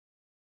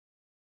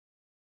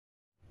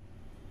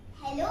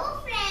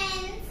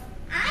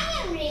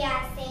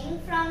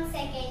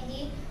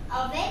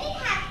A very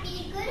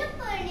happy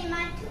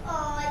Gurupournima to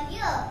all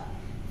you.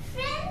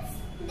 Friends,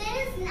 there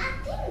is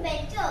nothing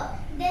better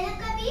than a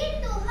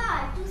Kabir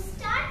doha to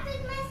start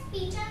with my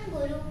speech on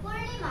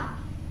Gurupournima.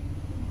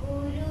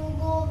 Guru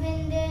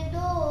Govind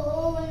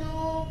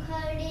dono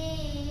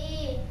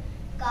khade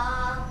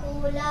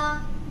kakola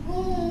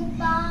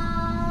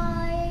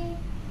gupai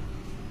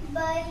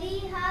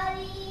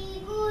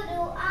बलिहारी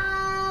गुरु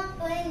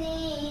आपने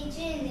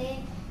जिन्हें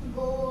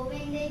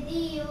गोविंद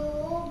दियो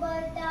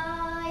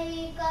बताए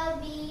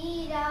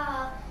कबीरा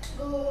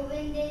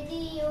गोविंद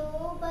दियो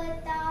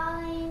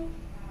बताए.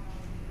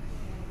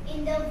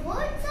 In the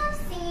words of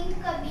Saint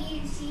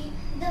Kabir ji,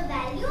 the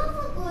value of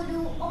a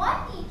guru or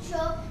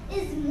teacher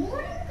is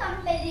more in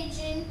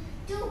comparison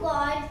to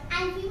God,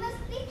 and we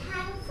must be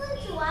thankful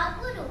to our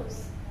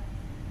gurus.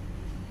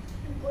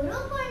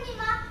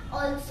 Gurupournima,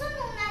 also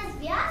known as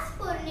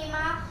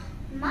Vyas-Pournima,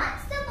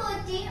 marks the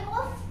birthday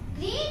of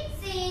great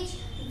sage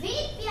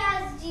Ved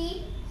Vyas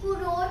ji, who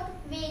wrote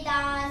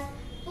Vedas,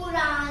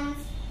 Purans,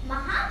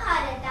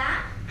 Mahabharata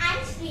and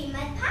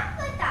Srimad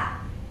Bhagavata.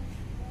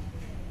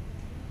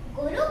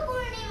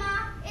 Gurupournima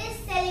is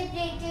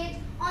celebrated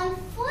on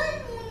full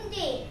moon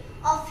day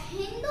of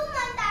Hindu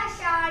month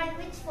Ashad,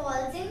 which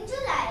falls in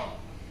July.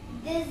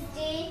 This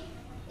day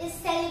is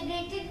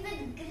celebrated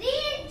with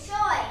great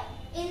joy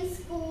in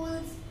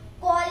schools,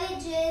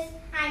 colleges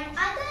and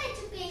other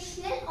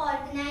educational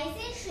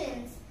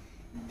organizations.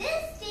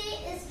 This day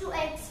is to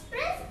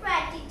express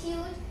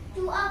gratitude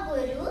to our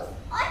gurus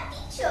or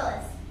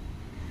teachers.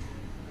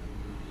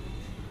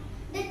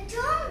 The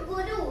term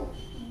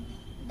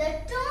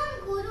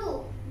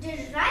guru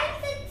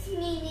derives its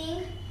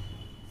meaning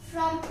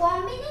from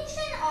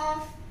combination of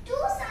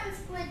two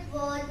Sanskrit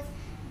words,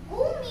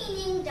 gu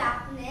meaning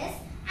darkness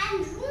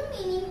and ru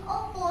meaning a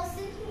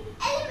person who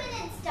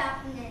eliminates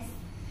darkness.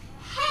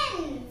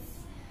 Hence,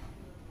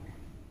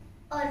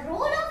 a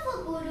role of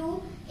a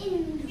guru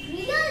in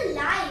real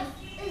life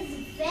is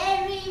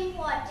very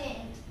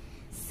important.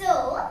 So,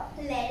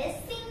 let us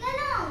sing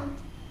along.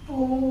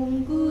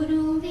 Om Guru